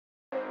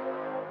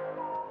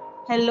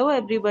Hello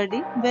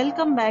everybody,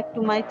 welcome back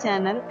to my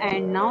channel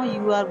and now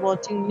you are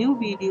watching new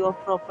video of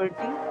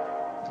property.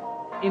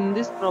 In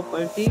this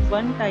property,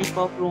 one type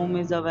of room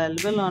is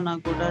available on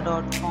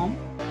agoda.com.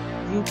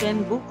 You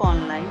can book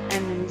online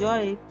and enjoy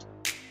it.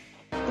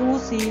 To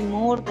see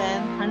more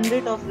than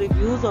 100 of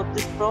reviews of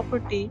this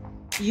property,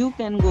 you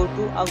can go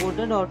to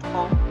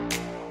agoda.com.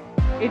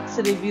 Its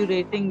review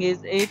rating is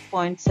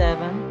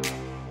 8.7.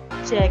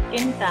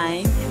 Check-in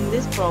time in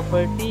this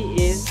property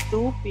is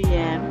 2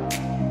 p.m.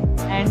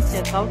 and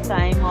checkout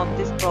time of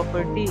this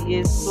property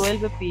is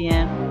 12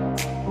 p.m.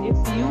 If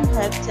you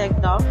have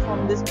checked out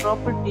from this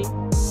property,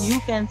 you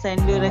can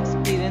send your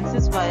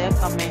experiences via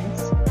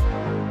comments.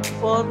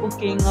 For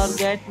booking or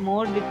get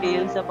more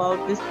details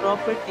about this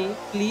property,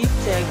 please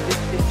check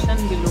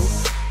description below.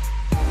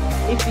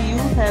 If you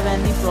have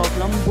any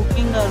problem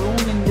booking a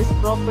room in this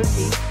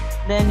property,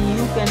 then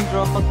you can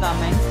drop a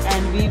comment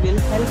and we will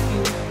help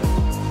you.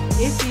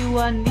 If you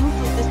are new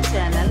to this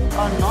channel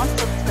or not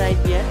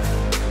subscribed yet,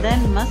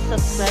 then must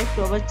subscribe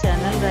to our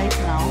channel right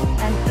now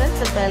and press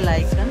the bell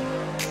icon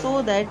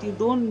so that you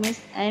don't miss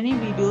any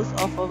videos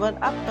of our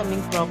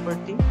upcoming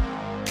property.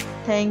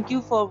 Thank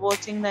you for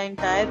watching the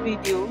entire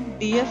video.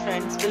 Dear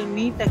friends, we'll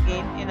meet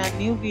again in a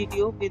new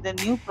video with a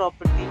new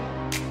property.